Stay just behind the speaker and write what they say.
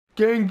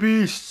Gang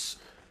beasts!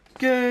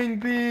 Gang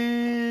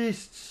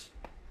beasts!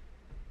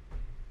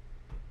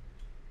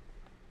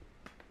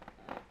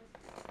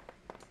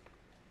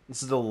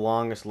 This is the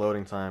longest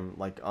loading time,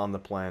 like, on the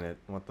planet.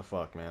 What the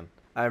fuck, man?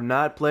 I have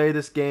not played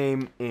this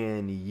game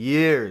in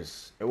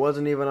years. It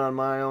wasn't even on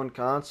my own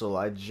console.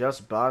 I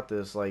just bought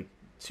this, like,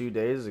 2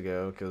 days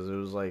ago, because it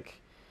was, like...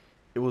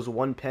 It was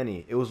 1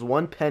 penny. It was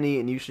 1 penny,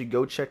 and you should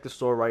go check the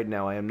store right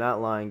now. I am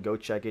not lying. Go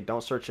check it.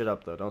 Don't search it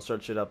up, though. Don't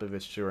search it up if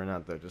it's true or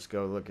not, though. Just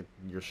go look at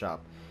your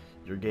shop.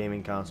 Your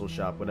gaming console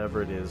shop,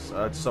 whatever it is.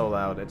 It's so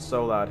loud. It's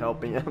so loud.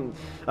 Help me.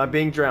 I'm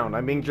being drowned.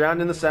 I'm being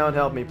drowned in the sound.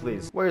 Help me,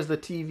 please. Where's the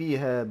TV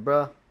head,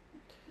 bruh?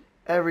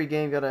 Every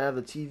game gotta have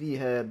the TV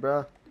head,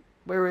 bruh.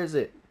 Where is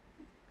it?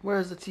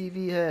 Where's the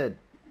TV head?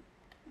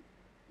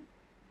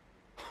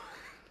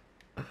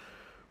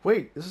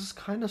 Wait, this is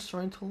kind of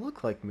starting to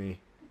look like me.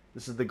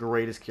 This is the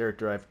greatest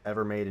character I've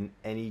ever made in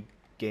any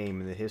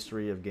game in the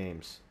history of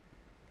games.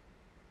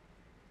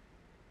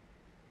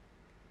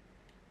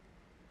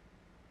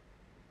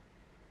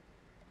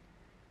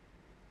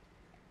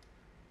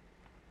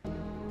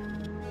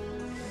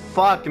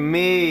 Fuck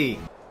me!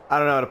 I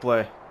don't know how to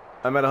play.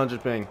 I'm at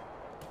 100 ping.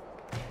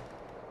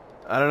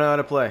 I don't know how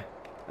to play.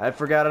 I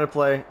forgot how to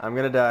play. I'm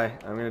gonna die.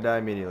 I'm gonna die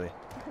immediately.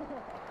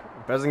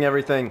 I'm pressing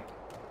everything.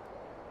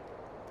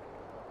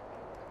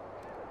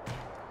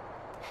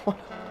 What?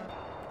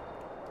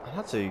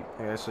 That's a...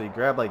 So you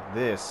grab like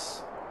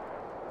this.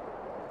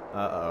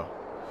 Uh-oh.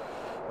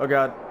 Oh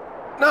god.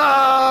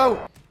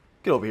 No!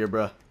 Get over here,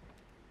 bruh.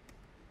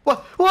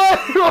 What? What?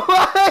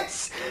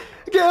 What?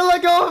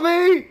 Let go of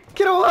me!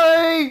 Get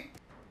away!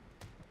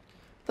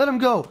 Let him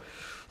go.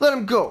 Let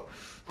him go.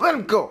 Let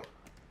him go.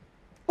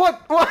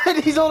 What?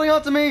 What? He's holding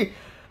on to me.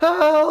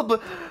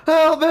 Help!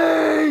 Help me!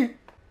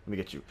 Let me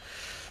get you.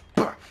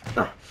 Get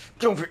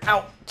over here.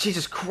 Ow!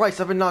 Jesus Christ,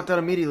 I've been knocked out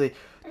immediately.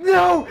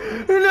 No!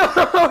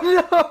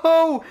 No!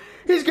 No!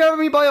 He's grabbing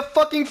me by a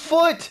fucking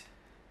foot!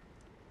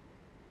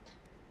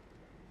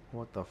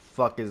 What the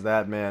fuck is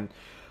that, man?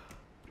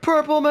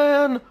 Purple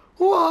man!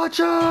 Watch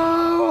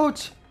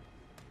out!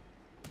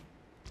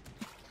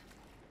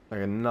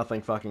 Like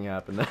nothing fucking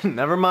happened.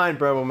 Never mind,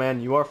 Purple man.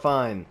 You are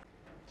fine.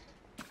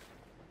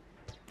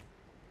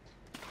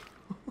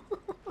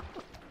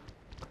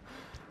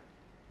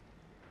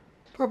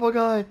 Purple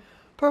guy!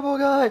 Purple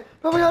guy!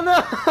 Purple guy!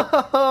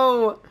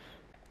 No!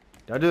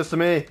 Don't do this to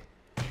me.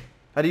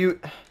 How do you...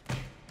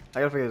 I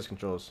gotta figure out these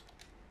controls.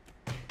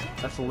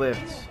 That's the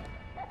lift.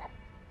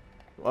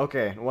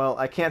 Okay, well,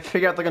 I can't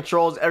figure out the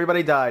controls.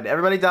 Everybody died.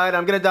 Everybody died.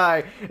 I'm gonna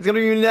die. It's gonna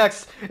be me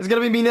next. It's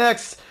gonna be me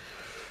next.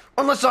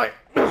 Unless I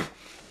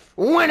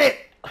win it.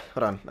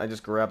 Hold on. I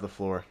just grabbed the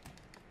floor.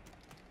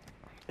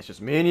 It's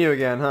just me and you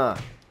again, huh?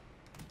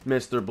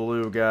 Mr.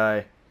 Blue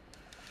guy.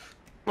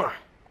 Oh.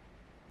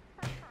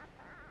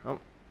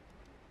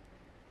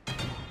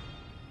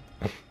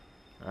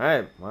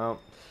 Alright,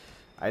 well,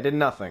 I did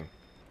nothing.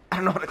 I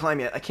don't know how to climb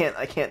yet. I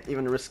can't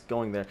even risk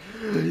going there.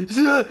 Alright,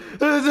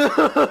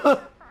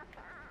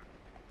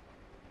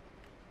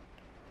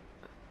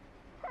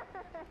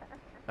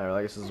 well,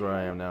 I guess this is where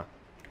I am now.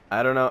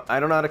 I don't know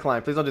how to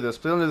climb. Please don't do this.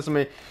 Please don't do this to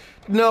me.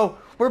 No!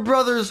 We're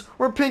brothers!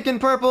 We're pink and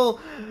purple!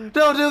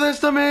 Don't do this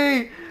to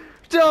me!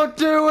 Don't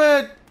do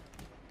it!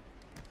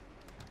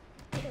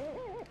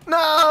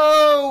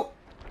 No!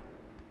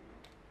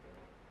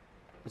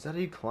 Is that how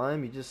you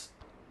climb? You just...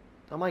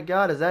 Oh my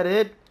god, is that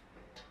it?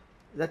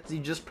 You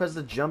just press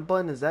the jump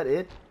button? Is that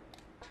it?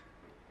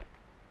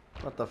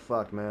 What the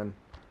fuck, man?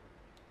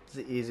 It's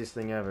the easiest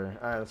thing ever.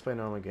 Alright, let's play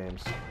normal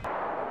games.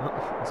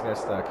 Oh, this guy's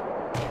stuck.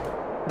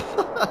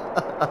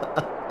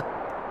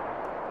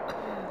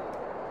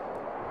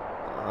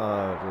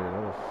 Oh, dude,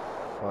 what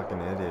a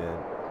fucking idiot.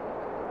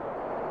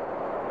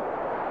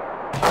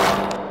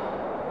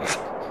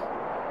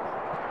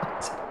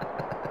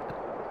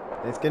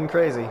 It's getting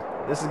crazy.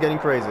 This is getting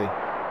crazy.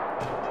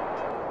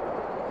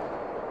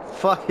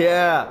 Fuck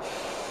yeah!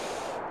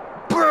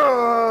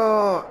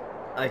 Bro!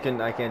 I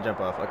can't jump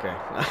off. Okay,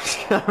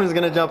 I'm just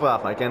gonna jump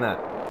off. I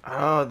cannot.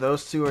 Oh,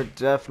 those two are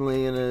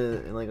definitely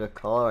in like a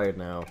car right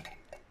now.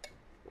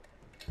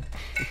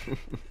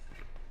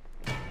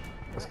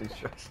 Let's get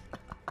stressed.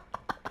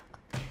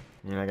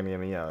 You're not gonna get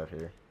me out of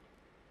here.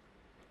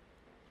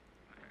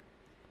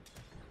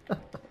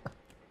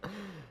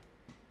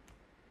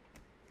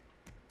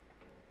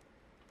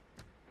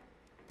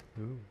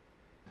 Ooh.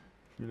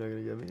 You're not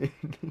gonna get me.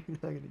 You're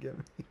not gonna get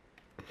me.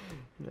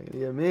 You're not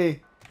gonna get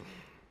me.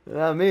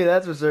 Not me,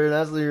 that's for certain.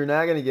 That's what you're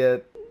not gonna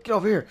get. Get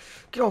over here.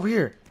 Get over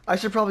here. I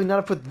should probably not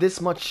have put this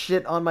much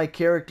shit on my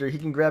character. He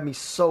can grab me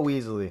so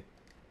easily.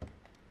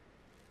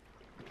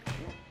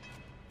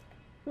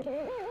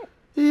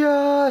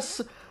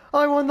 Yes!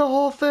 I won the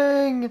whole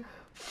thing!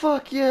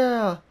 Fuck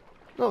yeah!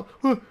 Oh,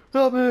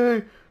 help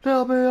me!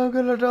 Help me! I'm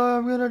gonna die!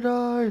 I'm gonna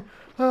die!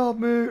 Help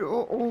me!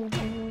 Oh.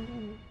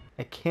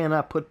 I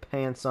cannot put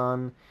pants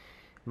on.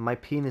 My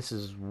penis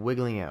is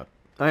wiggling out.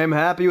 I am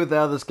happy with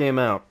how this came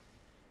out.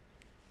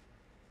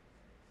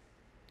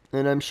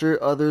 And I'm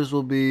sure others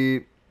will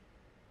be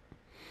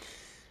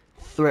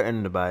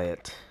threatened by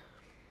it.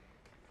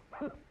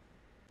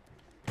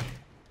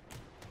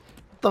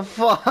 The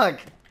fuck?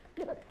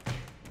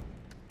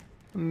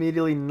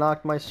 Immediately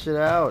knocked my shit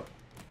out.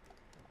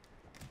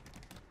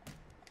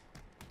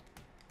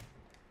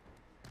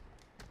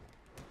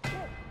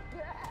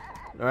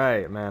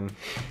 Alright, man.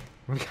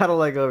 We gotta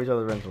let go of each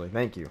other eventually.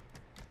 Thank you.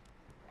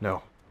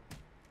 No.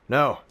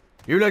 No.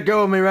 You let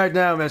go of me right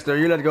now, mister.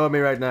 You let go of me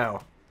right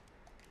now.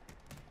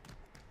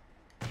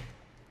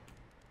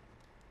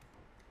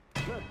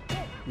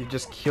 You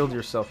just killed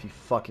yourself, you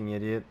fucking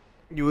idiot.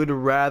 You would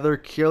rather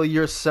kill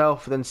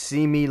yourself than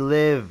see me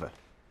live.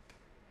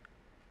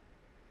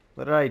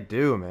 What did I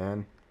do,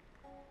 man?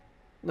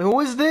 Who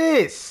is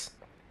this?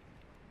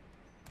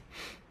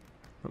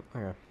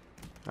 Okay.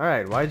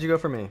 Alright, why did you go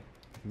for me?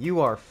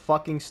 You are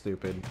fucking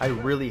stupid. I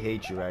really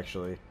hate you,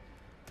 actually.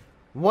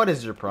 What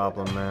is your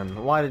problem,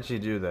 man? Why did you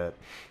do that?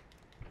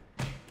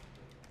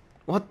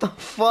 What the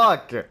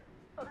fuck?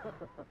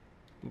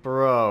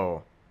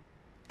 Bro.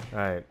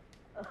 Alright.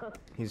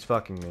 He's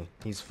fucking me.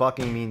 He's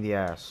fucking me in the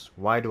ass.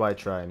 Why do I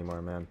try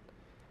anymore, man?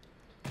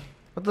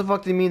 What the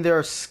fuck do you mean they're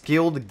a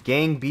skilled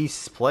gang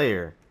beasts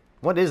player?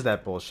 What is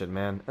that bullshit,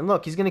 man? And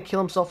look, he's gonna kill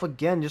himself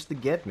again just to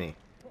get me.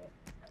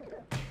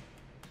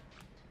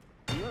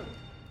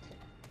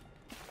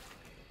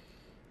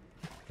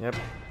 Yep.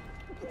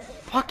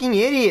 Fucking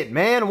idiot,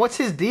 man! What's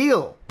his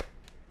deal?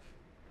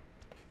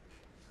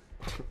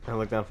 I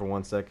look down for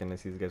 1 second and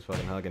see these guys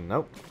fucking hugging.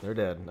 Nope, they're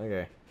dead.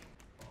 Okay.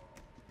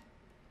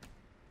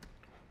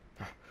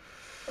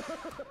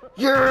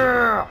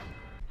 Yeah!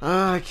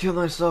 I killed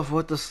myself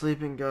with the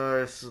sleeping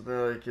guy so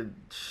that I could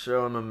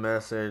show him a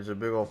message. A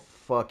big ol'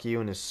 fuck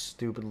you in his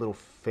stupid little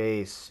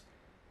face.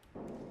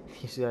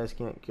 These guys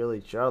can't kill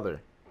each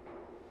other.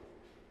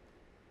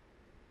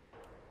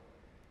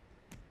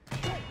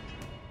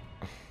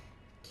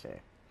 Okay.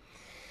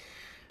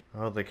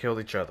 Oh, they killed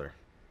each other.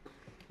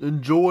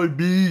 Enjoy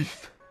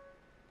beef!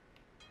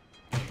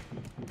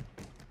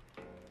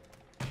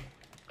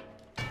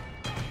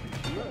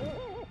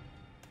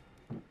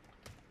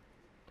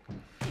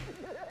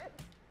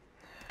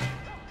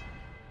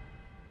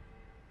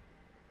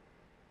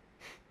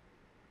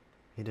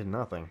 He did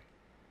nothing.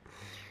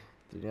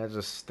 Did I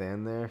just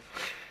stand there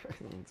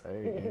for the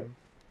entire game?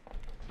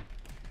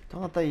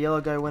 Don't let that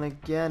yellow guy win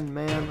again,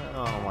 man.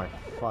 Oh my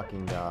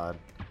fucking god.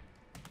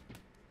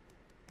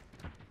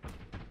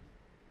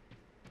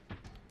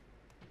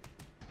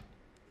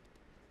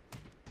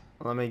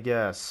 Let me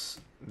guess.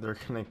 They're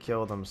gonna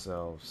kill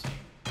themselves.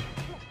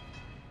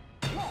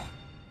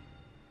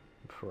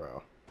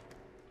 Bro.